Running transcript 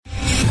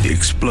The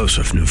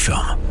explosive new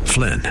film,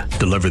 Flynn,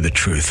 deliver the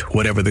truth,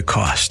 whatever the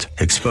cost.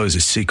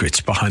 Exposes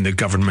secrets behind the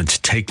government's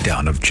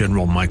takedown of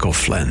General Michael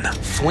Flynn.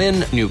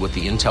 Flynn knew what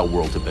the intel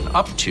world had been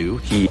up to.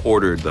 He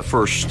ordered the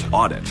first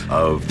audit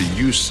of the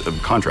use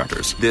of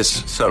contractors.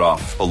 This set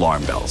off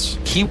alarm bells.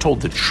 He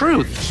told the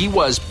truth. He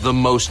was the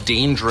most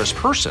dangerous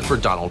person for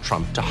Donald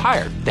Trump to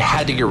hire. They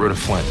had to get rid of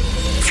Flynn.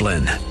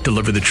 Flynn,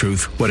 deliver the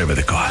truth, whatever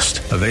the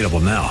cost. Available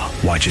now.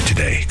 Watch it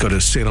today. Go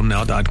to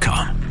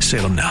salemnow.com.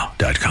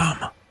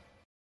 salemnow.com.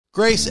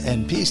 Grace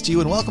and peace to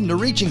you, and welcome to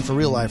Reaching for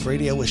Real Life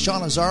Radio with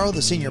Sean Azzaro,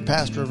 the senior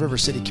pastor of River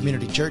City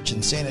Community Church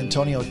in San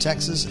Antonio,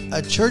 Texas,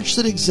 a church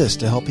that exists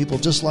to help people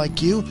just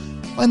like you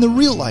find the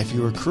real life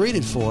you were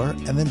created for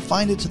and then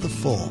find it to the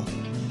full.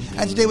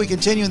 And today we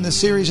continue in this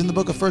series in the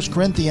book of 1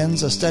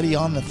 Corinthians, a study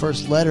on the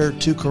first letter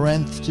to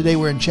Corinth. Today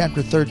we're in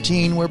chapter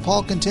 13, where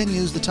Paul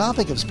continues the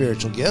topic of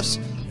spiritual gifts,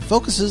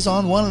 focuses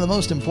on one of the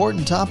most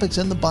important topics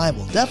in the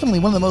Bible, definitely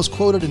one of the most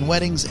quoted in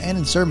weddings and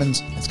in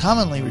sermons. It's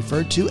commonly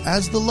referred to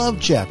as the love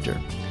chapter.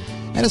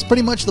 And it's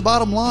pretty much the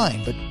bottom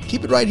line, but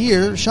keep it right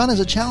here. Sean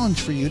has a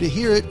challenge for you to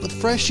hear it with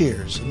fresh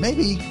ears.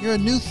 Maybe you're a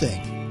new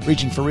thing.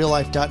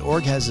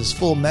 ReachingForRealLife.org has his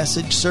full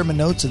message, sermon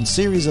notes, and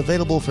series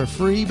available for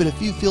free, but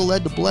if you feel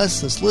led to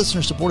bless this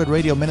listener-supported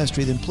radio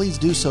ministry, then please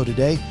do so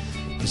today.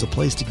 There's a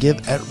place to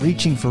give at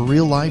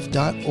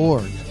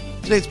ReachingForRealLife.org.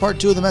 Today's part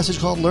 2 of the message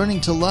called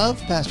Learning to Love.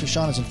 Pastor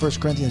Sean is in 1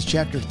 Corinthians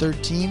chapter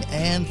 13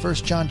 and 1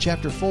 John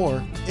chapter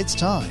 4. It's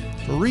time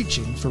for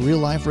Reaching for Real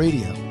Life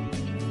Radio.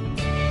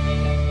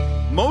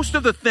 Most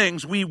of the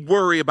things we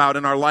worry about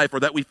in our life or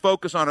that we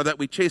focus on or that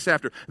we chase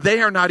after,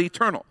 they are not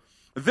eternal.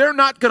 They're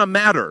not going to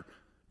matter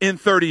in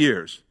 30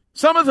 years.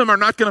 Some of them are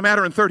not going to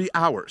matter in 30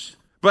 hours.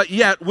 But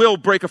yet we'll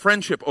break a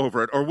friendship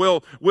over it, or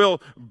we'll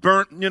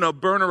burn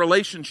a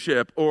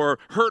relationship or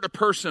hurt a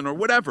person or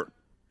whatever.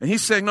 And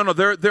he's saying, no,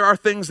 there are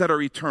things that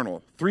are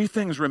eternal. 3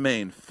 things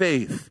remain: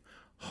 faith,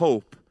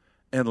 hope,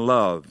 and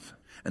love.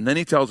 And then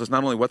he tells us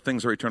not only what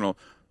things are eternal,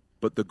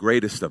 but the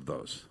greatest of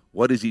those.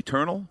 What is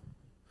eternal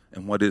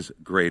and what is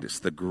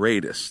greatest? The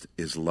greatest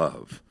is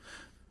love.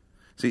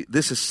 See,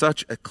 this is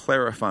such a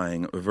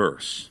clarifying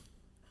verse.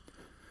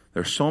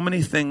 There are so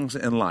many things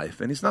in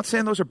life, and he's not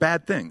saying those are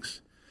bad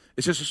things.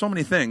 It's just there's so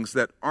many things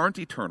that aren't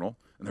eternal,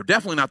 and they're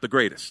definitely not the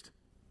greatest.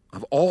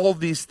 Of all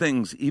these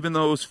things, even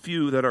those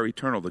few that are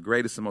eternal, the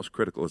greatest and most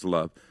critical is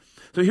love.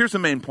 So here's the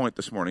main point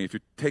this morning. If you're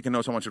taking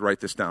notes, I want you to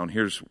write this down.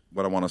 Here's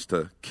what I want us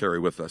to carry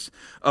with us.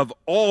 Of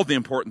all the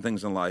important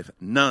things in life,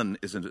 none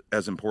is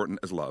as important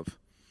as love.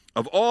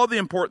 Of all the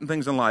important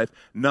things in life,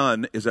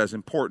 none is as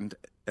important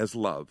as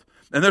love.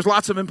 And there's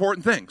lots of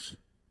important things.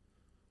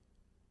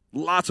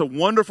 Lots of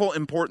wonderful,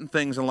 important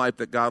things in life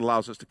that God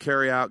allows us to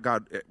carry out,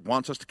 God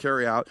wants us to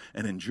carry out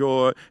and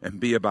enjoy and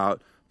be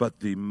about. But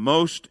the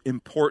most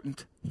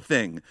important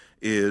thing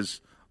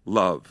is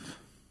love.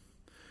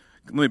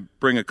 Let me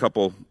bring a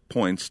couple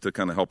points to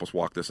kind of help us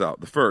walk this out.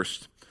 The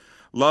first,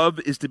 love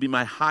is to be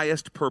my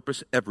highest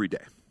purpose every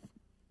day.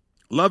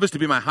 Love is to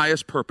be my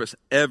highest purpose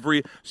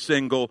every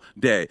single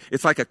day.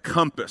 It's like a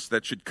compass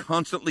that should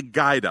constantly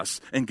guide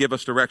us and give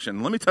us direction.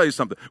 And let me tell you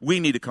something.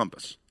 We need a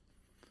compass.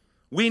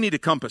 We need a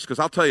compass, because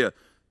I'll tell you,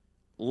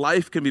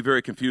 life can be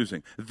very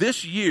confusing.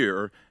 This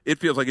year, it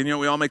feels like, and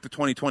we all make the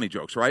 2020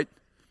 jokes, right?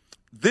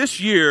 This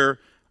year,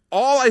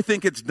 all I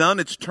think it's done,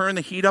 it's turned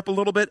the heat up a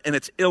little bit, and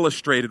it's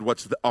illustrated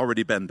what's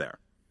already been there.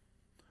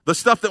 The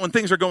stuff that when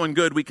things are going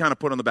good, we kind of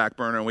put on the back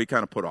burner and we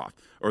kind of put off,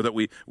 or that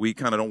we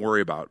kind of don't worry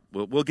about.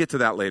 We'll get to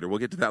that later.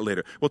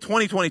 Well,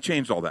 2020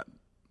 changed all that.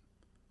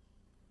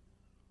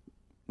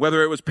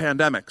 Whether it was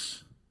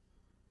pandemics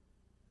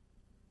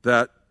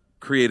that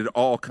created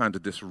all kinds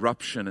of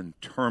disruption and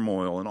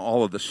turmoil and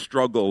all of the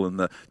struggle and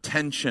the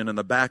tension and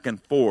the back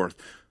and forth.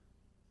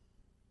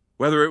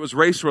 Whether it was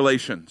race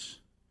relations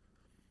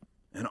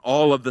and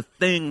all of the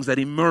things that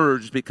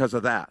emerged because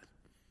of that.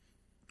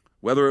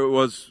 Whether it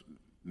was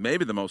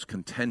maybe the most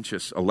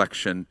contentious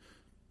election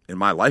in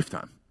my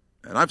lifetime.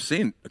 And I've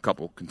seen a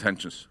couple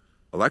contentious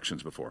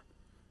elections before.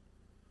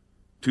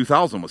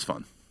 2000 was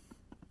fun.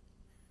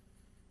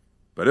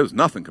 But it was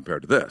nothing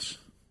compared to this.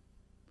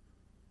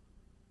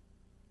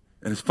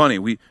 And it's funny,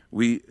 we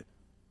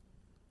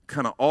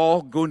kind of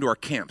all go into our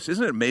camps.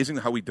 Isn't it amazing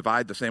how we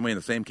divide the same way in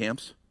the same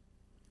camps?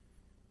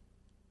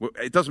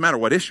 It doesn't matter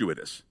what issue it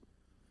is.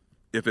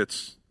 If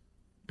it's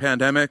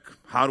pandemic,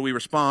 how do we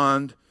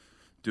respond?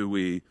 Do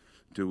we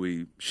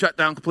shut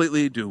down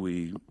completely? What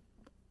do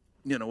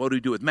we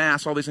do with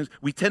masks? All these things.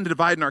 We tend to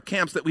divide in our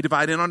camps that we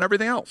divide in on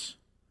everything else.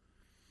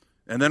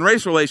 And then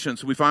race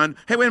relations, we find,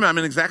 hey, wait a minute, I'm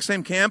in the exact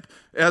same camp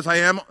as I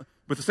am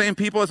with the same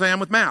people as I am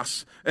with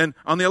masks. And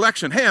on the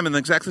election, hey, I'm in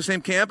exactly the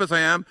same camp as I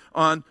am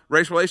on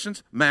race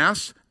relations,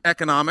 masks,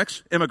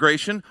 economics,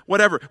 immigration,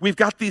 whatever. We've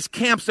got these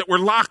camps that we're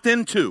locked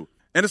into.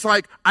 And it's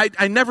like,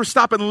 I never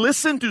stop and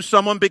listen to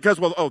someone because,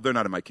 they're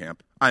not in my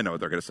camp. I know what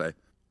they're going to say.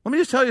 Let me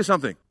just tell you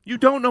something. You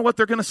don't know what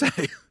they're going to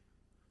say.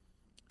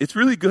 It's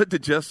really good to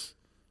just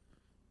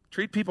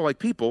treat people like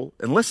people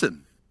and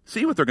listen.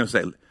 See what they're going to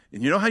say.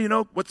 And you know how you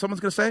know what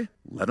someone's going to say?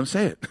 Let them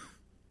say it.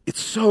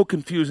 It's so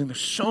confusing.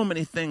 There's so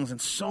many things and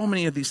so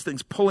many of these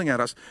things pulling at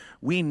us.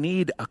 We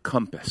need a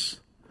compass.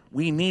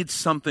 We need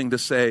something to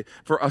say,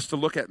 for us to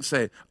look at and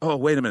say, oh,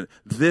 wait a minute,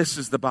 this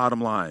is the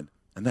bottom line.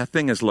 And that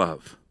thing is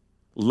love.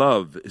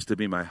 Love is to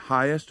be my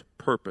highest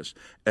purpose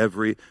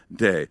every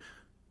day.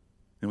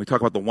 And we talk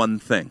about the one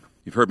thing.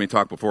 You've heard me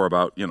talk before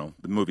about, the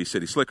movie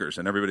City Slickers,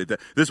 and everybody, this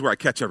is where I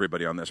catch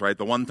everybody on this, right?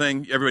 The one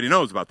thing, everybody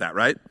knows about that,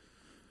 right?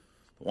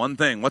 The one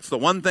thing. What's the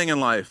one thing in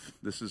life?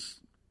 This is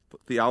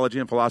theology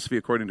and philosophy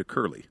according to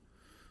Curly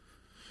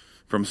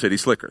from City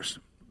Slickers.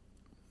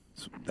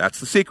 So that's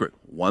the secret.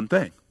 One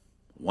thing.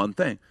 One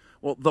thing.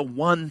 Well, the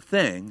one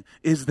thing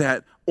is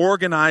that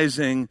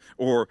organizing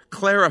or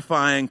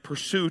clarifying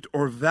pursuit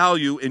or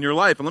value in your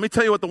life. And let me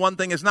tell you what the one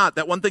thing is not.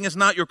 That one thing is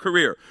not your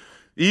career.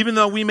 Even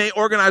though we may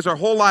organize our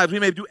whole lives, we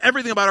may do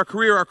everything about our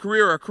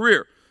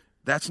career.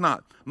 That's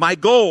not. My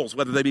goals,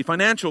 whether they be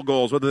financial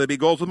goals, whether they be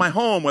goals with my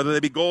home, whether they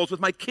be goals with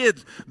my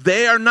kids,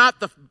 they are not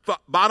the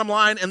bottom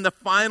line and the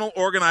final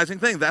organizing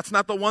thing. That's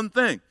not the one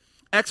thing.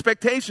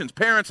 Expectations,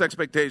 parents'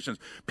 expectations,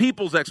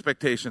 people's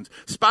expectations,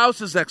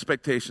 spouses'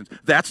 expectations.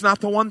 That's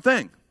not the one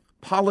thing.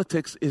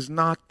 Politics is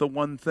not the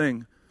one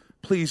thing.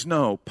 Please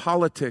know,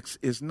 politics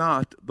is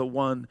not the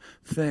one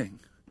thing.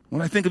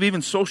 When I think of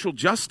even social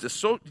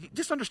justice,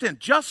 just understand,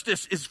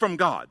 justice is from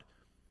God.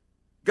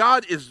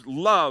 God is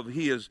love,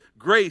 He is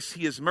grace,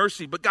 He is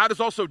mercy, but God is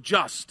also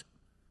just.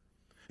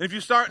 And if you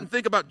start and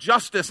think about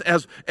justice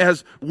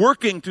as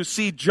working to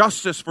see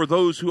justice for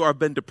those who have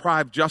been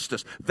deprived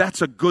justice,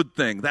 that's a good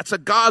thing. That's a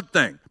God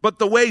thing. But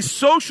the way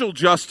social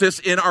justice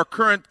in our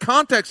current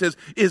context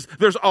is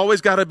there's always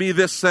got to be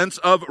this sense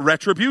of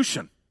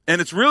retribution.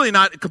 And it's really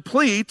not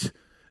complete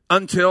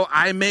until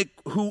I make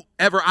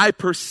whoever I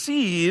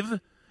perceive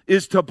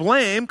is to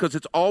blame, because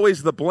it's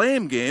always the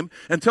blame game,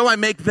 until I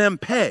make them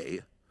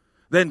pay,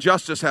 then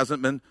justice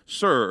hasn't been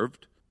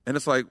served. And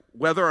it's like,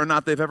 whether or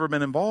not they've ever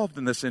been involved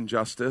in this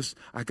injustice,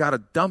 I got to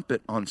dump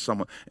it on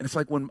someone. And it's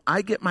like, when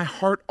I get my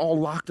heart all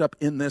locked up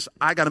in this,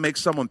 I got to make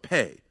someone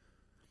pay.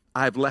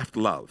 I've left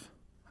love.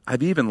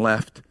 I've even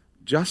left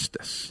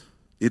justice.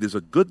 It is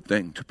a good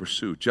thing to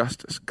pursue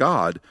justice.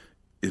 God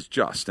is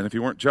just. And if He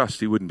weren't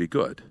just, He wouldn't be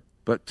good.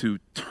 But to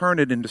turn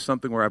it into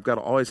something where I've got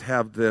to always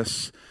have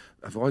this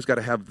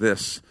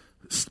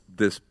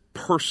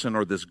person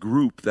or this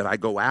group that I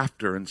go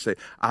after and say,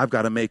 I've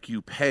got to make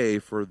you pay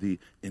for the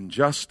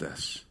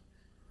injustice.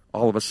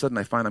 All of a sudden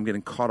I find I'm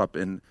getting caught up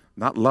in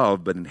not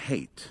love, but in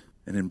hate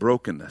and in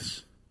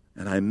brokenness.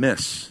 And I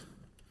miss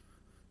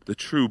the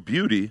true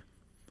beauty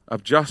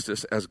of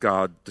justice as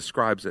God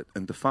describes it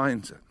and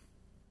defines it.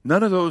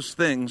 None of those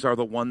things are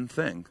the one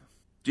thing.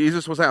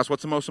 Jesus was asked,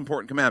 what's the most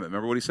important commandment?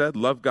 Remember what He said?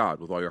 Love God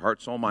with all your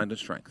heart, soul, mind, and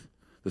strength.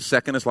 The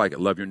second is like it.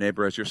 Love your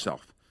neighbor as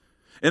yourself.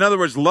 In other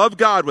words, love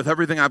God with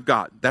everything I've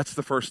got. That's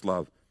the first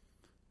love.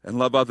 And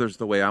love others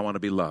the way I want to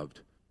be loved.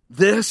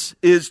 This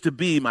is to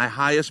be my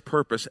highest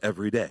purpose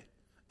every day.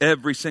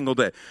 Every single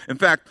day. In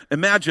fact,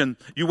 imagine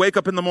you wake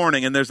up in the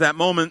morning and there's that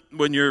moment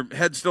when your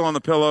head's still on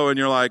the pillow and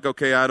you're like,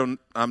 okay, I'm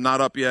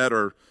not up yet,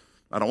 or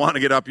I don't want to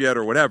get up yet,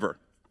 or whatever.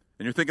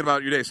 And you're thinking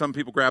about your day. Some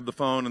people grab the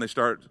phone and they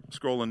start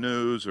scrolling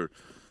news or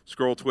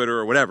scroll Twitter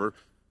or whatever.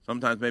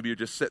 Sometimes maybe you're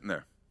just sitting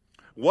there.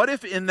 What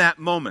if in that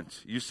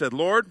moment you said,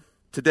 Lord,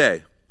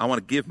 today I want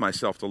to give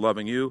myself to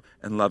loving you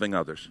and loving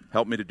others.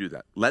 Help me to do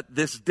that. Let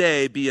this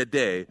day be a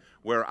day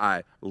where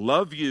I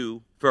love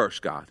you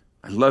first, God.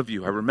 I love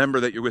you. I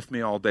remember that you're with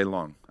me all day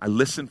long. I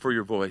listen for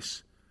your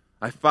voice.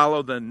 I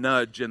follow the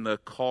nudge and the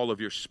call of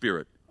your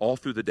Spirit all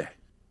through the day.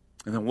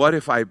 And then what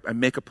if I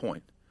make a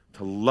point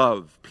to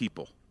love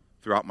people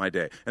throughout my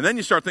day? And then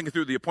you start thinking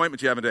through the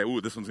appointments you have in a day. Ooh,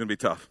 this one's going to be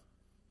tough.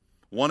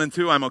 1 and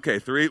 2, I'm okay.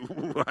 3,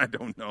 ooh, I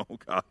don't know,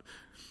 God.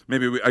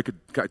 Maybe I could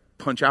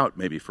punch out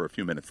maybe for a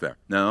few minutes there.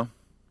 No.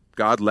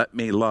 God, let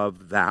me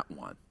love that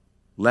one.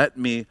 Let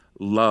me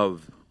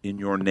love in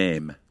your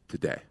name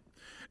today.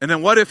 And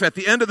then what if at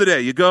the end of the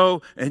day you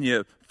go and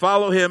you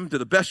follow Him to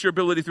the best of your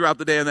ability throughout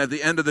the day, and at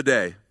the end of the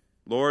day,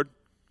 Lord,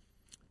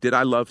 did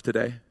I love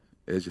today?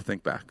 As you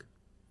think back,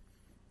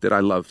 did I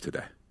love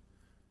today?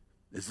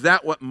 Is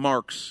that what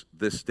marks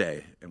this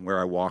day and where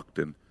I walked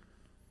and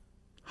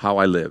how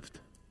I lived?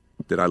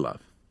 Did I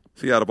love?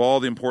 See, out of all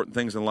the important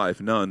things in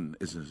life, none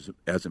is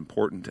as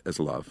important as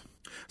love.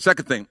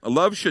 Second thing,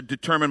 love should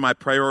determine my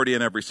priority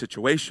in every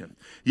situation.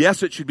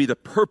 Yes, it should be the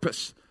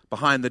purpose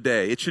behind the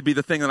day. It should be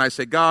the thing that I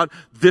say, God,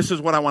 this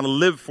is what I want to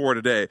live for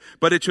today.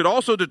 But it should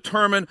also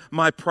determine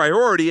my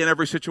priority in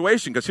every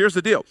situation. Because here's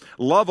the deal.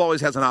 Love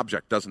always has an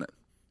object, doesn't it?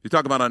 You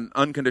talk about an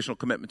unconditional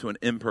commitment to an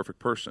imperfect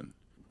person.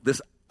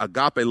 This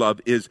agape love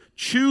is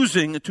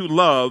choosing to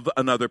love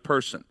another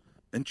person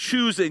and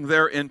choosing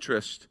their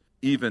interest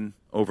even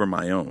over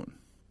my own.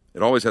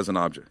 It always has an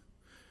object.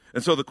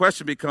 And so the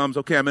question becomes,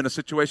 okay, I'm in a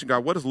situation,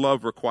 God, what does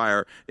love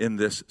require in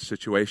this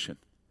situation?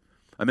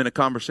 I'm in a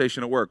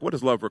conversation at work. What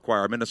does love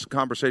require? I'm in a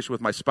conversation with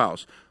my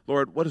spouse.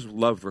 Lord, what does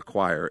love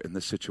require in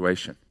this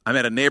situation? I'm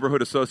at a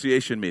neighborhood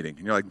association meeting,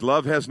 and you're like,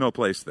 love has no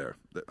place there.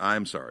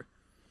 I'm sorry.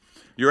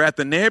 You're at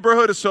the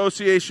neighborhood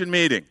association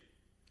meeting,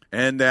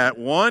 and that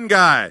one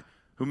guy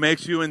who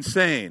makes you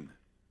insane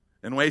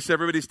and wastes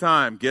everybody's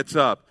time, gets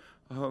up.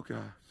 Oh,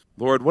 God.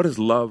 Lord, what does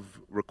love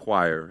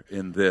require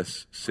in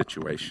this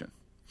situation?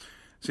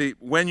 See,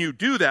 when you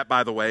do that,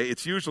 by the way,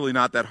 it's usually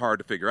not that hard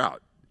to figure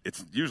out.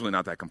 It's usually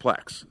not that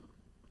complex.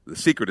 The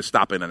secret is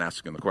stopping and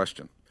asking the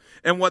question.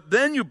 And what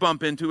then you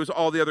bump into is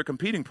all the other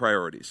competing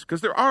priorities,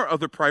 because there are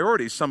other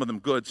priorities, some of them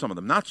good, some of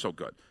them not so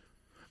good.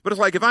 But it's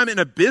like if I'm in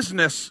a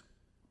business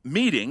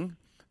meeting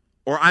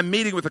or I'm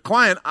meeting with a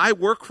client, I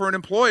work for an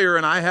employer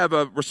and I have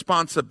a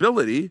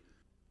responsibility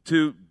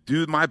to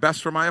do my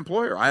best for my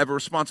employer. I have a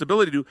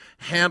responsibility to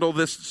handle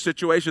this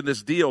situation,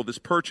 this deal, this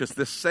purchase,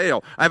 this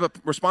sale. I have a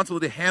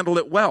responsibility to handle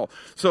it well.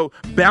 So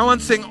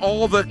balancing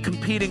all the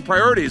competing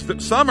priorities.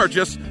 Some are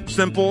just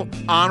simple,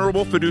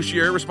 honorable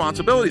fiduciary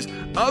responsibilities.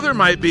 Other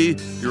might be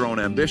your own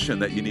ambition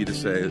that you need to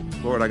say,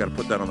 Lord, I got to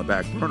put that on the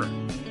back burner.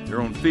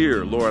 Your own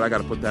fear, Lord, I got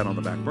to put that on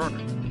the back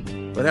burner.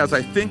 But as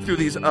I think through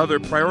these other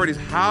priorities,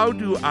 how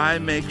do I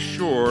make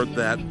sure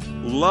that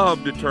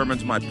love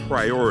determines my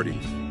priority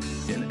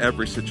in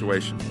every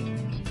situation?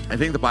 I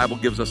think the Bible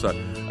gives us a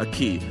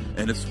key,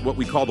 and it's what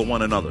we call the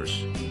one another's.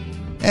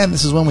 And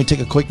this is when we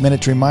take a quick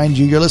minute to remind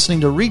you you're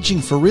listening to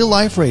Reaching for Real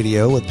Life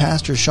Radio with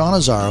Pastor Sean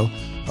Azzaro,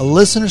 a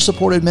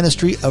listener-supported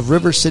ministry of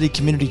River City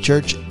Community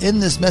Church,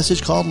 in this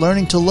message called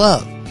Learning to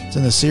Love. It's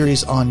in the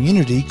series on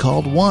unity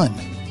called One,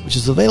 which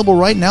is available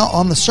right now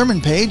on the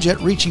sermon page at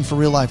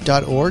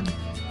reachingforreallife.org.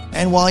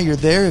 And while you're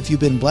there, if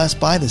you've been blessed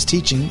by this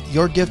teaching,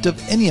 your gift of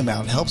any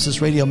amount helps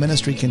this radio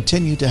ministry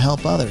continue to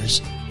help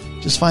others.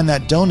 Just find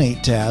that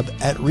donate tab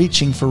at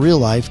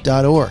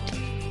reachingforreallife.org.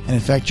 And in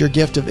fact, your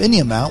gift of any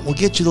amount will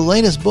get you the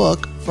latest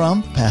book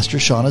from Pastor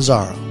Sean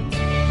Azzaro.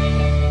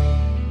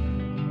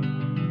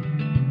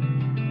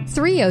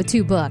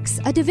 302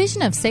 Books, a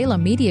division of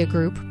Salem Media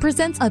Group,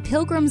 presents A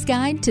Pilgrim's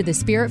Guide to the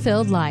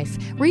Spirit-Filled Life,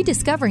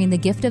 Rediscovering the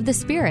Gift of the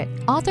Spirit,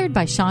 authored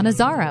by Sean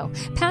Azzaro,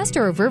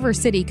 pastor of River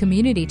City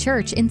Community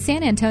Church in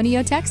San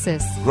Antonio,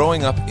 Texas.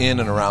 Growing up in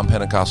and around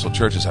Pentecostal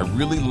churches, I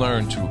really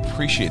learned to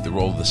appreciate the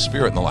role of the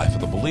Spirit in the life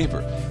of the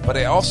believer. But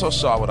I also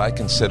saw what I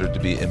considered to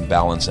be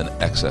imbalance and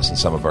excess in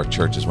some of our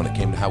churches when it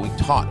came to how we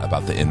taught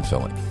about the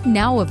infilling.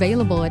 Now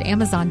available at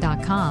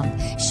Amazon.com,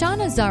 Sean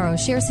Azzaro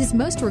shares his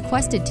most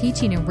requested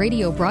teaching and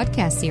radio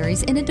broadcast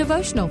series in a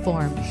devotional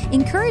form,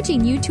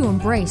 encouraging you to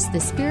embrace the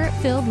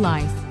Spirit-filled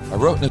life. I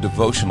wrote in a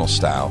devotional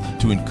style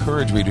to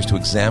encourage readers to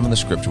examine the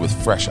Scripture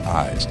with fresh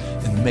eyes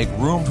and make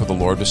room for the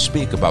Lord to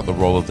speak about the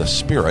role of the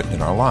Spirit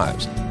in our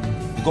lives.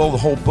 The goal of the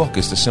whole book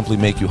is to simply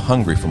make you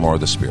hungry for more of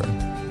the Spirit.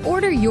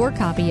 Order your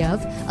copy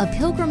of A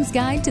Pilgrim's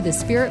Guide to the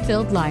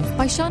Spirit-Filled Life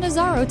by Sean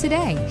Azzaro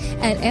today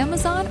at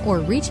Amazon or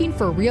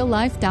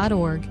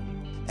reachingforreallife.org.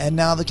 And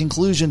now the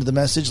conclusion to the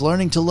message,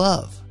 Learning to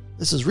Love.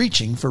 This is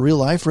Reaching for Real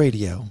Life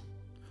Radio.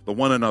 The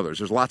one another's.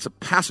 There's lots of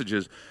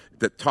passages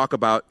that talk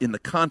about, in the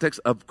context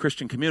of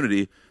Christian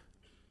community,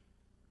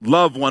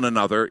 love one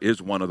another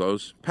is one of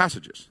those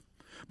passages.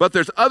 But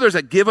there's others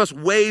that give us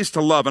ways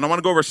to love. And I want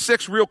to go over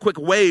 6 real quick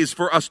ways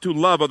for us to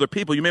love other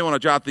people. You may want to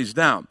jot these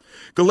down.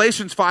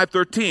 Galatians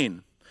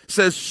 5:13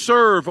 says,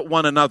 serve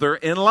one another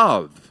in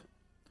love.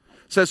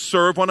 It says,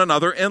 serve one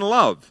another in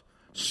love.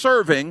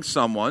 Serving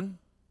someone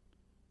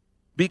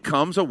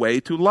becomes a way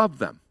to love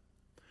them.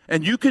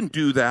 And you can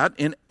do that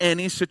in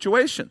any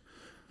situation.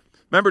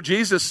 Remember,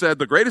 Jesus said,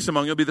 the greatest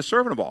among you will be the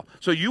servant of all.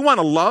 So you want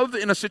to love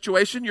in a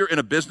situation, you're in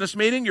a business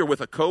meeting, you're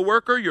with a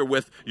coworker, you're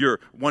with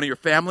one of your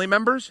family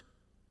members.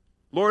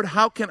 Lord,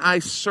 how can I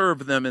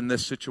serve them in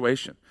this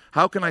situation?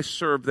 How can I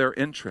serve their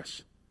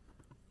interests?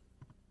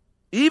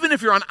 Even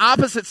if you're on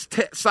opposite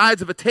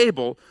sides of a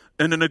table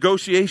in a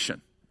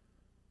negotiation.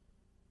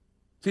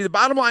 See, the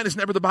bottom line is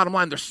never the bottom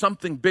line. There's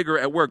something bigger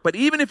at work. But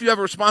even if you have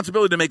a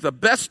responsibility to make the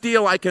best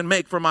deal I can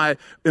make for my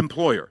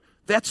employer,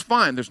 that's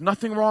fine. There's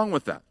nothing wrong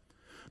with that.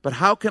 But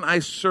how can I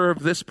serve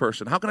this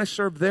person? How can I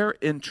serve their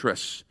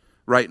interests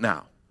right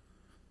now?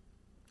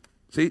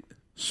 See,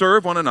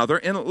 serve one another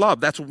in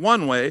love. That's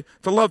one way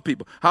to love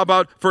people. How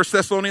about 1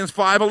 Thessalonians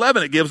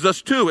 5:11? It gives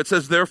us 2. It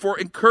says, therefore,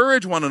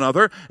 encourage one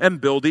another and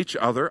build each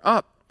other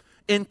up.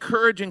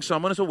 Encouraging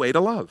someone is a way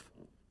to love.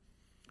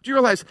 Do you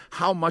realize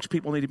how much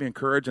people need to be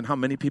encouraged and how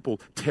many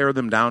people tear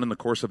them down in the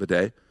course of a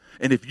day?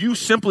 And if you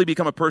simply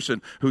become a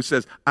person who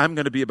says, I'm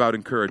going to be about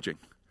encouraging.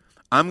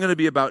 I'm going to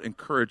be about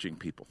encouraging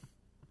people.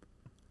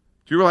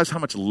 Do you realize how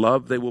much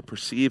love they will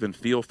perceive and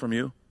feel from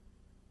you?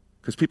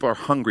 Because people are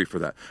hungry for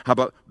that. How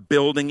about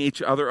building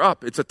each other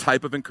up? It's a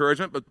type of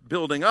encouragement, but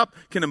building up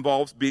can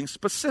involve being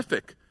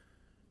specific.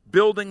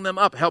 Building them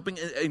up, helping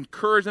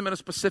encourage them in a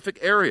specific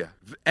area.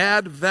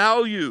 Add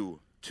value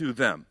to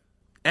them.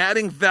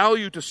 Adding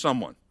value to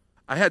someone.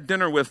 I had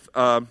dinner with,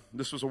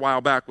 this was a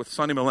while back, with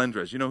Sonny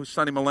Melendrez. You know who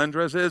Sonny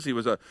Melendrez is? He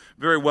was a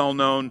very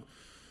well-known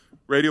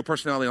radio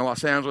personality in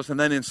Los Angeles and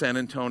then in San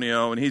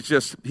Antonio. And he's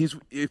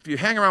if you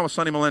hang around with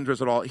Sonny Melendrez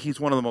at all, he's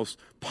one of the most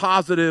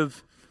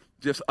positive,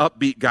 just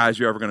upbeat guys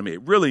you're ever going to meet.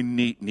 Really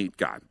neat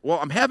guy. Well,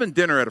 I'm having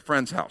dinner at a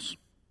friend's house,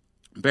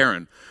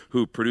 Barron,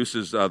 who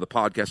produces the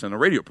podcast and the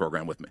radio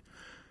program with me.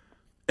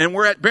 And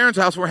we're at Barron's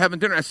house, we're having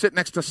dinner. I sit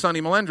next to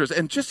Sonny Melendres,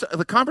 and just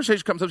the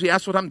conversation comes up. He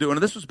asks what I'm doing,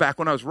 and this was back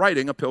when I was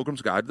writing A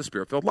Pilgrim's Guide to the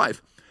Spirit-Filled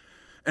Life.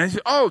 And he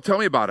said, oh, tell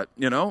me about it,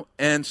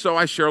 And so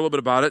I share a little bit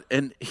about it,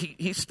 and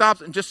he stops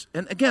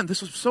and again,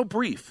 this was so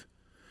brief.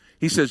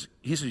 He says,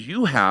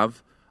 you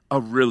have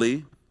a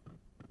really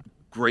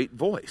great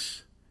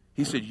voice.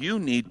 He said, you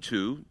need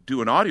to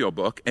do an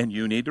audiobook, and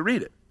you need to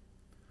read it.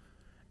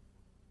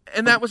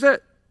 And that was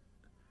it.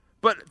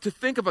 But to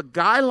think of a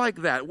guy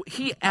like that,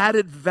 he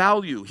added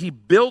value. He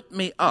built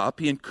me up.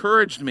 He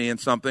encouraged me in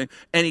something,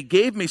 and he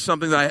gave me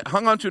something that I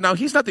hung on to. Now,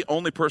 he's not the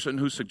only person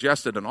who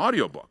suggested an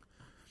audiobook.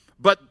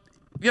 But,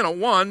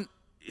 one,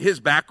 his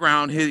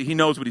background, he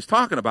knows what he's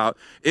talking about.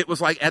 It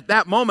was like at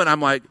that moment, I'm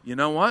like, you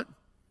know what?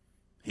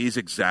 He's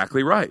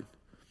exactly right.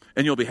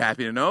 And you'll be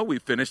happy to know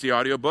we've finished the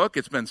audiobook.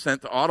 It's been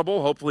sent to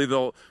Audible. Hopefully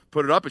they'll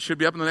put it up. It should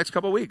be up in the next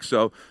couple of weeks.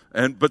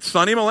 But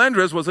Sonny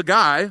Melendres was a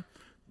guy.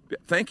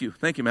 Thank you,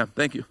 ma'am.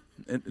 Thank you.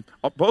 And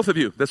both of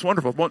you. That's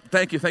wonderful.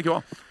 Thank you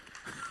all.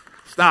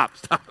 Stop.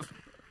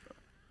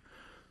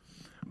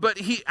 But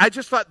I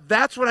just thought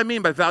that's what I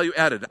mean by value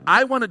added.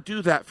 I want to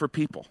do that for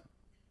people.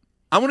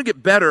 I want to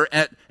get better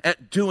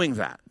at doing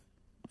that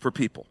for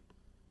people.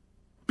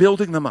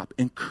 Building them up,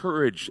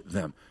 encourage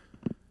them.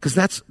 Because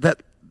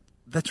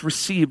that's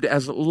received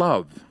as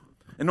love.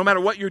 And no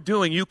matter what you're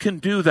doing, you can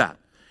do that.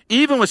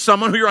 Even with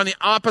someone who you're on the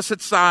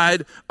opposite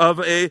side of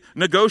a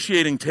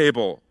negotiating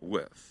table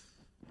with.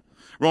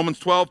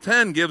 Romans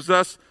 12:10 gives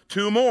us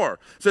two more.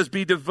 It says,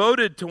 be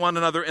devoted to one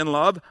another in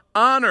love.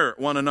 Honor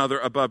one another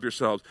above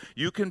yourselves.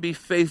 You can be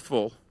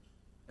faithful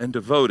and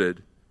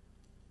devoted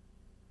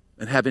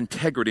and have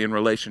integrity in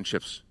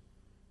relationships,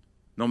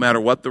 no matter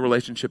what the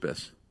relationship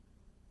is,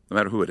 no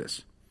matter who it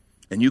is.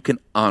 And you can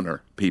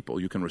honor people.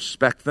 You can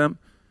respect them.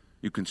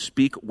 You can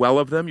speak well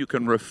of them. You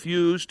can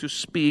refuse to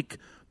speak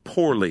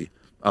poorly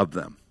of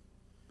them.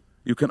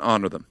 You can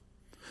honor them.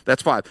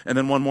 That's 5. And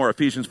then one more,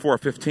 Ephesians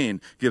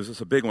 4:15 gives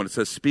us a big one. It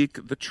says,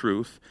 speak the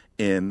truth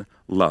in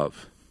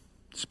love.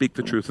 Speak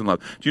the truth in love.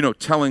 Do you know,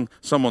 telling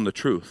someone the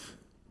truth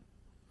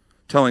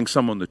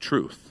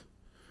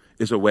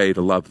is a way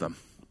to love them.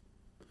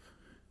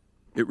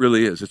 It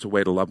really is. It's a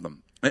way to love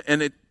them.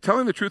 And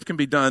telling the truth can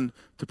be done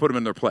to put them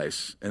in their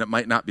place, and it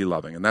might not be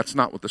loving, and that's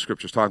not what the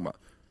Scripture's talking about.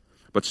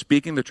 But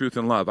speaking the truth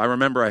in love. I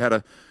remember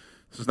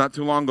this was not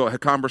too long ago, I had a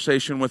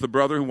conversation with a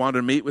brother who wanted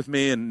to meet with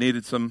me and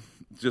needed some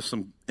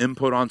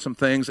input on some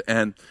things,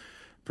 and in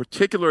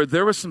particular,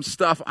 there was some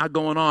stuff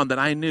going on that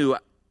I knew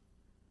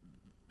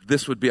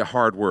this would be a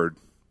hard word,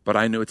 but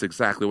I knew it's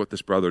exactly what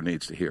this brother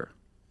needs to hear.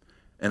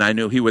 And I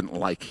knew he wouldn't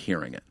like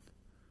hearing it.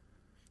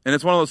 And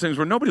it's one of those things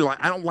where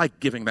I don't like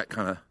giving that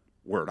kind of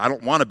word. I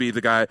don't want to be the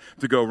guy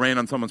to go rain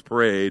on someone's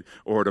parade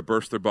or to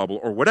burst their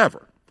bubble or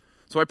whatever.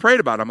 So I prayed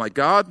about it. I'm like,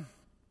 God,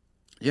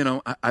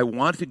 I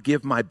want to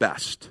give my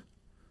best.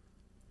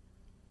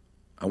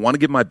 I want to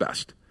give my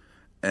best.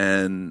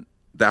 And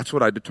that's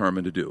what I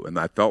determined to do. And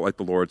I felt like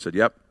the Lord said,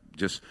 yep,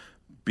 just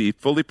be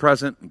fully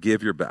present and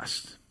give your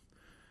best.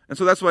 And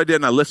so that's what I did.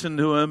 And I listened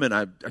to him, and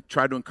I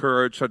tried to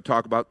encourage, tried to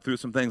talk through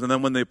some things. And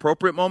then when the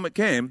appropriate moment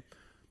came,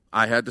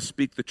 I had to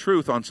speak the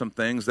truth on some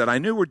things that I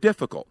knew were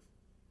difficult.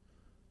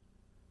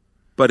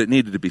 But it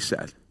needed to be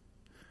said.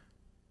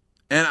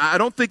 And I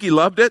don't think he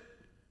loved it,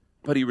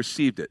 but he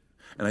received it.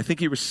 And I think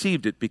he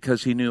received it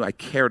because he knew I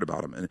cared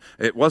about him. And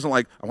it wasn't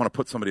like I want to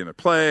put somebody in their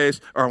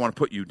place or I want to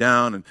put you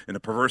down and in a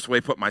perverse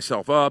way put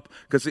myself up.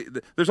 Because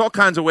there's all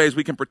kinds of ways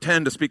we can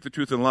pretend to speak the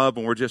truth in love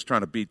when we're just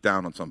trying to beat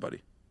down on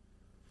somebody.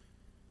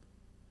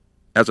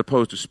 As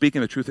opposed to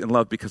speaking the truth in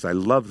love because I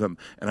love them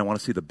and I want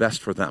to see the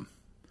best for them.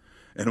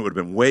 And it would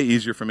have been way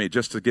easier for me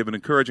just to give an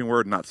encouraging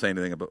word and not say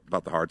anything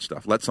about the hard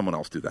stuff. Let someone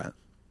else do that.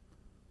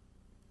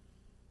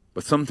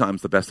 But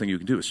sometimes the best thing you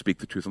can do is speak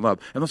the truth in love.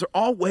 And those are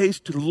all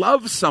ways to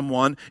love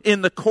someone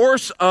in the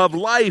course of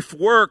life,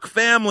 work,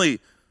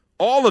 family,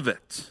 all of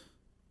it.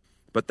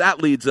 But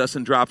that leads us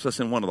and drops us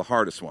in one of the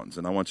hardest ones.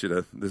 And I want you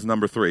to, this is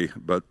number 3,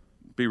 but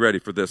be ready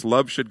for this.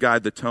 Love should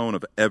guide the tone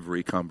of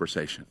every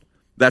conversation.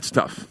 That's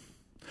tough.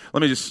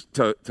 Let me just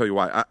tell you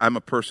why. I'm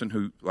a person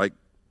who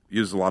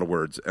uses a lot of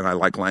words, and I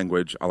like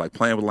language. I like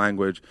playing with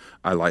language.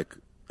 I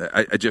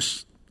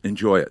just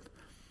enjoy it.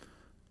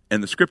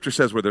 And the Scripture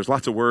says where there's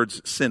lots of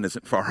words, sin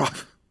isn't far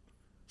off.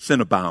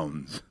 Sin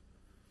abounds.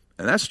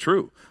 And that's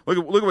true. Look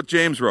at what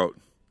James wrote.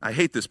 I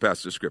hate this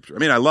passage of Scripture. I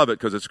mean, I love it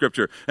because it's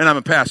Scripture. And I'm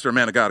a pastor, a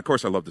man of God. Of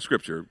course I love the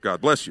Scripture. God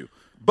bless you.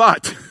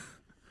 But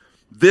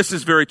this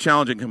is very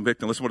challenging and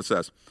convicting. Listen to what it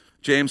says.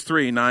 James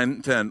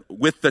 3:9-10.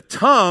 With the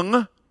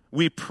tongue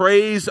we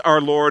praise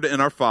our Lord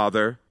and our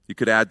Father. You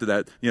could add to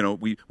that,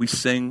 we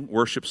sing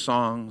worship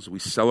songs. We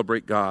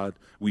celebrate God.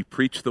 We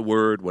preach the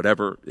word,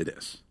 whatever it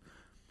is.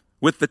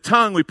 With the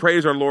tongue we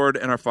praise our Lord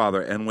and our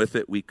Father, and with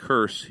it we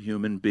curse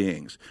human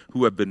beings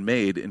who have been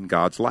made in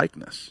God's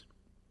likeness.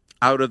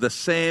 Out of the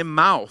same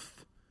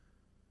mouth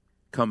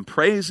come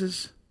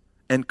praises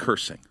and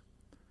cursing.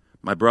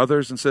 My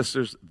brothers and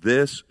sisters,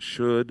 this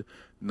should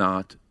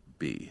not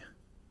be.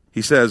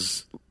 He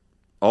says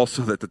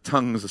also that the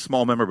tongue is a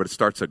small member, but it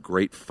starts a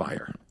great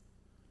fire.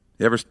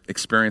 You ever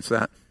experience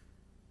that?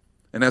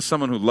 And as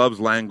someone who loves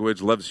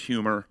language, loves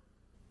humor,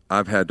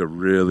 I've had to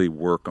really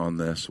work on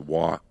this,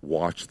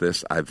 watch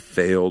this. I've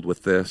failed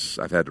with this.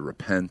 I've had to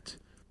repent.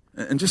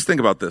 And just think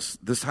about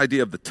this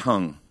idea of the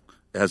tongue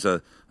as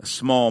a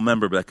small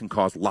member that can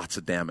cause lots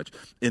of damage.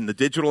 In the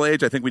digital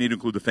age, I think we need to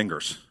include the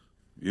fingers.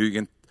 You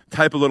can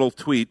type a little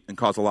tweet and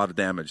cause a lot of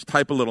damage.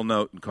 Type a little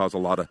note and cause a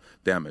lot of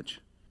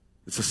damage.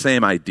 It's the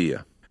same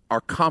idea.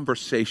 Our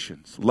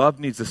conversations, love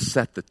needs to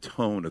set the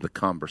tone of the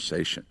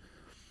conversation.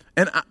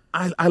 And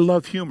I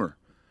love humor.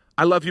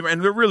 I love humor,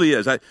 and there really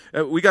is.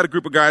 We got a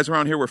group of guys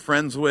around here we're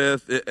friends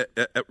with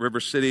at River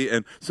City,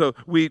 and so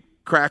we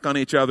crack on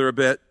each other a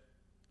bit.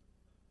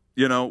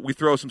 You know, we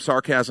throw some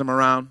sarcasm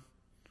around.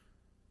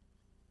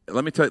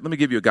 Let me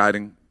give you a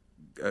guiding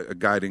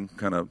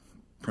kind of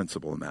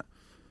principle in that.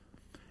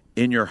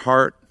 In your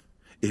heart,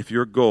 if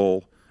your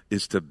goal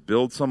is to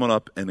build someone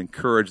up and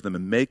encourage them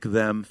and make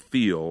them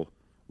feel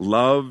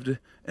loved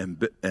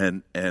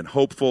and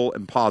hopeful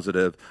and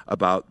positive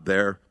about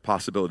their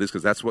possibilities,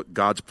 because that's what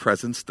God's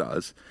presence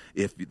does.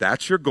 If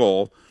that's your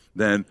goal,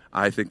 then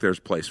I think there's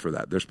place for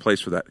that. There's place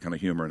for that kind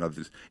of humor and other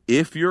things.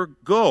 If your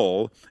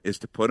goal is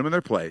to put them in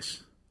their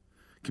place,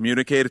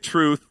 communicate a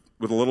truth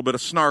with a little bit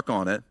of snark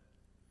on it,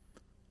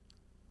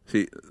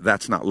 see,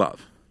 that's not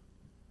love.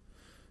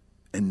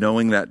 And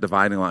knowing that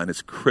dividing line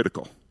is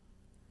critical.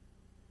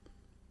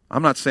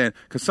 I'm not saying,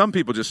 because some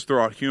people just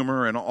throw out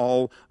humor and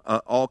all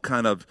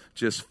kind of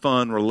just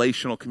fun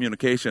relational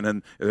communication,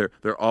 and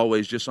they're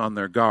always just on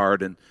their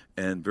guard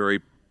and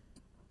very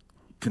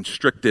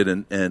constricted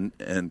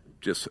and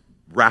just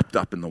wrapped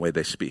up in the way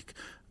they speak.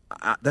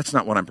 That's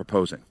not what I'm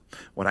proposing.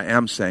 What I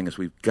am saying is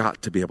we've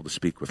got to be able to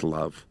speak with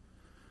love.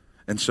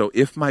 And so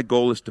if my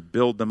goal is to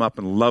build them up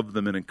and love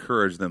them and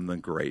encourage them,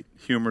 then great.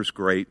 Humor's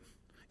great.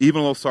 Even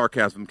a little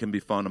sarcasm can be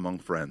fun among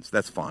friends.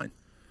 That's fine.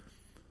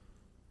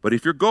 But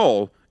if your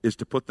goal is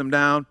to put them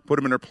down, put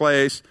them in their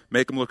place,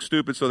 make them look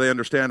stupid so they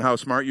understand how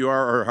smart you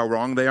are or how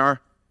wrong they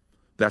are,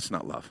 that's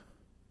not love.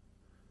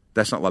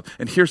 That's not love.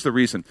 And here's the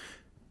reason.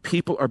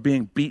 People are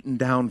being beaten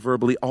down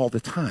verbally all the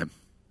time.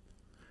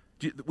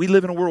 We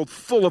live in a world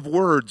full of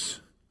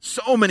words,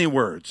 so many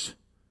words.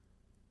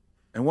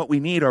 And what we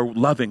need are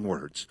loving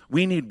words.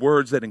 We need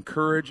words that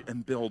encourage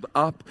and build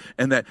up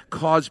and that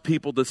cause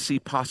people to see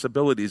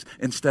possibilities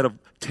instead of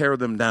tear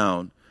them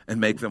down and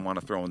make them want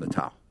to throw in the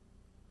towel.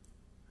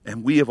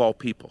 And we, of all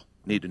people,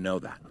 need to know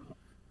that.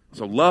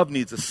 So love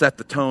needs to set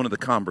the tone of the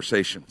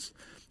conversations.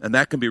 And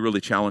that can be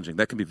really challenging.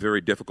 That can be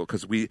very difficult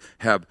because we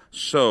have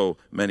so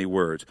many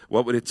words.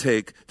 What would it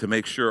take to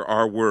make sure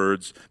our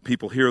words,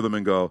 people hear them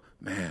and go,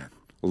 man,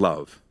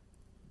 love.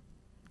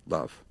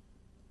 Love.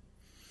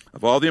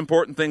 Of all the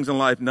important things in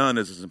life, none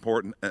is as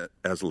important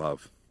as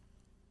love.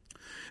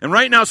 And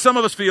right now, some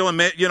of us feel, and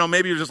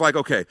maybe you're just like,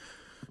 okay,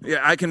 yeah,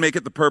 I can make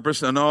it the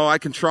purpose, and I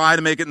can try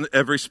to make it in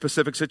every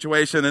specific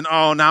situation, and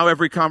now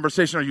every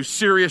conversation. Are you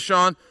serious,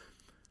 Sean?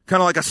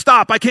 Kind of like a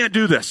stop. I can't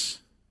do this.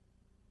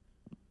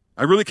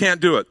 I really can't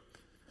do it.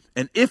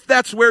 And if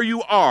that's where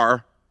you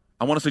are,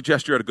 I want to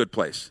suggest you're at a good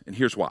place, and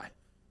here's why.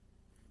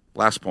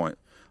 Last point.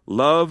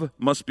 Love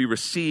must be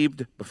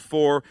received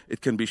before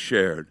it can be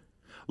shared.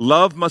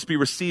 Love must be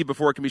received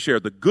before it can be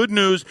shared. The good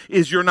news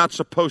is you're not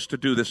supposed to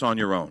do this on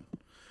your own.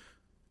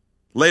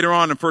 Later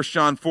on in 1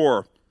 John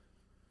 4,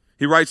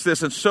 he writes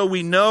this, and so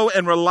we know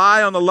and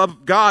rely on the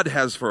love God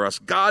has for us.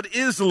 God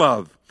is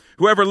love.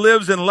 Whoever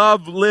lives in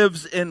love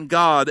lives in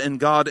God and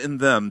God in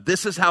them.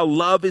 This is how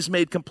love is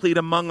made complete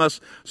among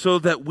us so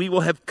that we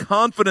will have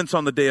confidence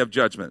on the day of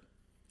judgment.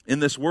 In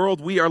this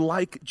world, we are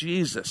like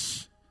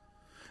Jesus.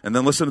 And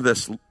then listen to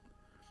this.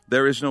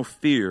 There is no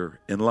fear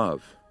in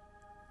love.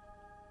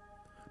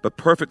 But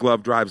perfect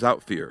love drives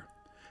out fear,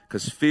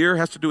 because fear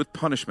has to do with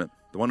punishment.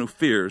 The one who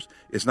fears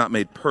is not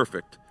made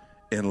perfect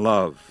in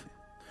love.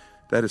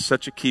 That is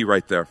such a key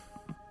right there.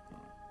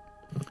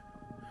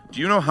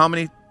 Do you know how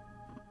many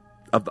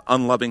of the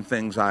unloving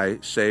things I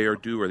say or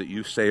do, or that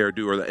you say or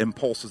do, or the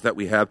impulses that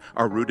we have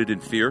are rooted in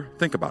fear?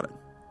 Think about it.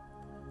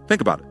 Think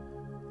about it.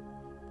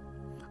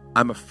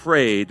 I'm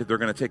afraid they're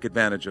going to take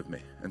advantage of me,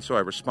 and so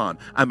I respond.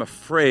 I'm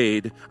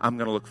afraid I'm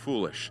going to look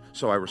foolish,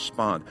 so I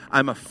respond.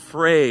 I'm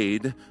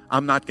afraid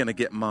I'm not going to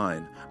get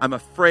mine. I'm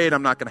afraid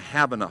I'm not going to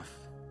have enough,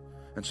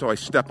 and so I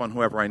step on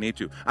whoever I need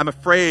to. I'm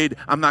afraid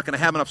I'm not going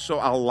to have enough, so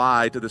I'll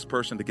lie to this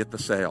person to get the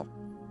sale.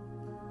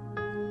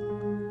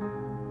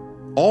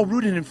 All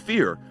rooted in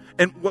fear.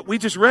 And what we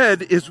just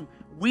read is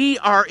we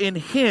are in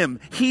Him.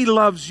 He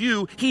loves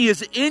you. He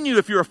is in you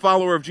if you're a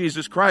follower of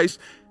Jesus Christ.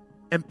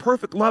 And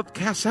perfect love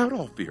casts out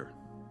all fear.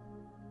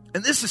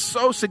 And this is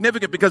so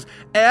significant because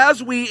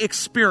as we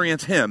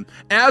experience Him,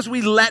 as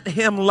we let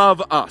Him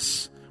love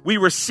us, we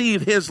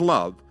receive His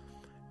love.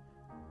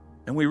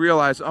 And we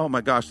realize, oh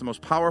my gosh, the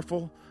most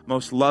powerful,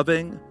 most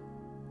loving,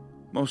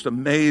 most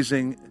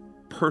amazing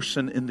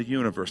person in the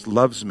universe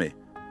loves me.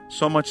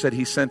 So much that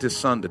He sent His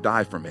Son to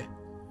die for me.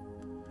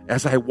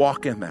 As I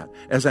walk in that,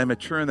 as I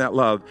mature in that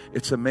love,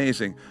 it's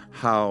amazing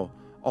how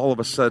all of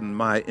a sudden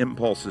my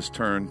impulses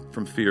turn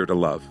from fear to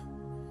love.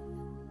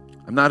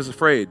 I'm not as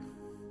afraid.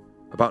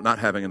 about not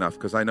having enough,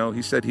 because I know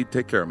he said he'd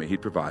take care of me,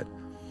 he'd provide.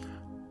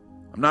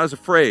 I'm not as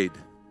afraid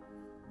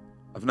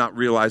of not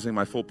realizing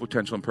my full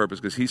potential and purpose,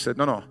 because he said,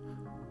 no,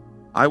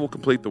 I will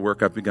complete the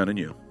work I've begun in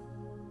you.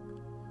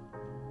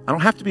 I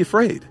don't have to be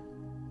afraid,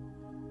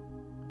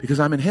 because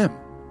I'm in him.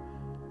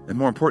 And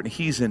more important,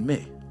 he's in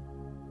me.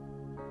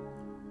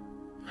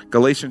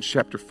 Galatians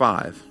chapter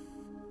 5,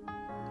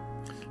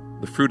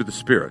 the fruit of the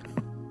Spirit.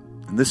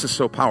 And this is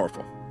so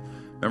powerful.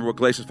 Remember what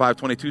Galatians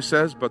 5:22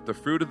 says? But the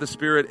fruit of the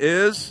Spirit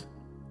is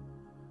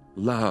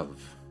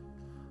love.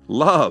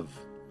 Love.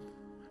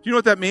 Do you know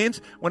what that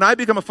means? When I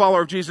become a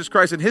follower of Jesus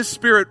Christ and his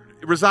Spirit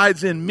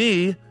resides in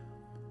me,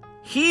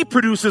 he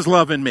produces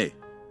love in me.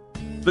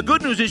 The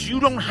good news is you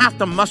don't have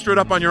to muster it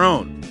up on your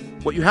own.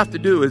 What you have to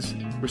do is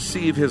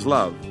receive his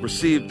love,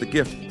 receive the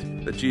gift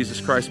that Jesus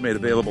Christ made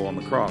available on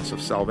the cross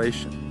of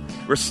salvation,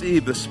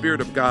 receive the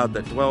Spirit of God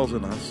that dwells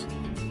in us,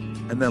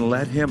 and then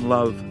let him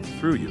love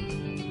through you.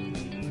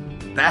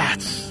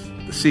 That's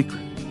the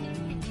secret.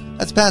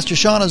 That's Pastor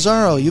Sean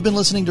Azzaro. You've been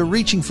listening to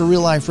Reaching for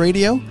Real Life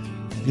Radio.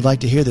 If you'd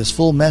like to hear this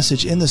full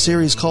message in the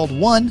series called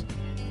One,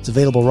 it's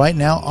available right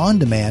now on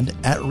demand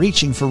at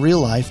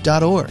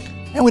reachingforreallife.org.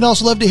 And we'd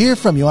also love to hear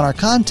from you on our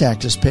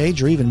Contact Us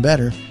page, or even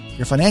better,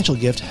 your financial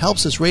gift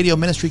helps this radio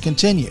ministry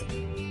continue.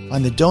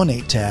 Find the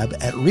Donate tab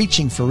at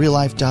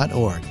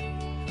reachingforreallife.org.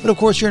 But of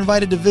course, you're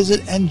invited to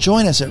visit and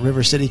join us at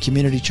River City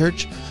Community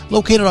Church,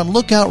 located on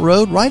Lookout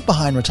Road, right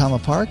behind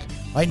Retama Park,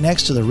 right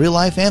next to the Real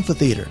Life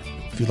Amphitheater.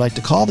 If you'd like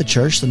to call the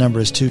church, the number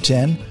is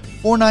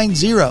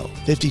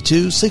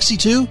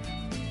 210-490-5262.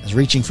 As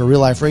Reaching for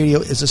Real Life Radio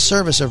is a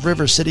service of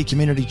River City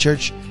Community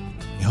Church.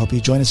 We hope you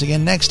join us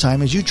again next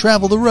time as you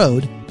travel the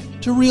road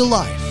to real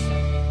life.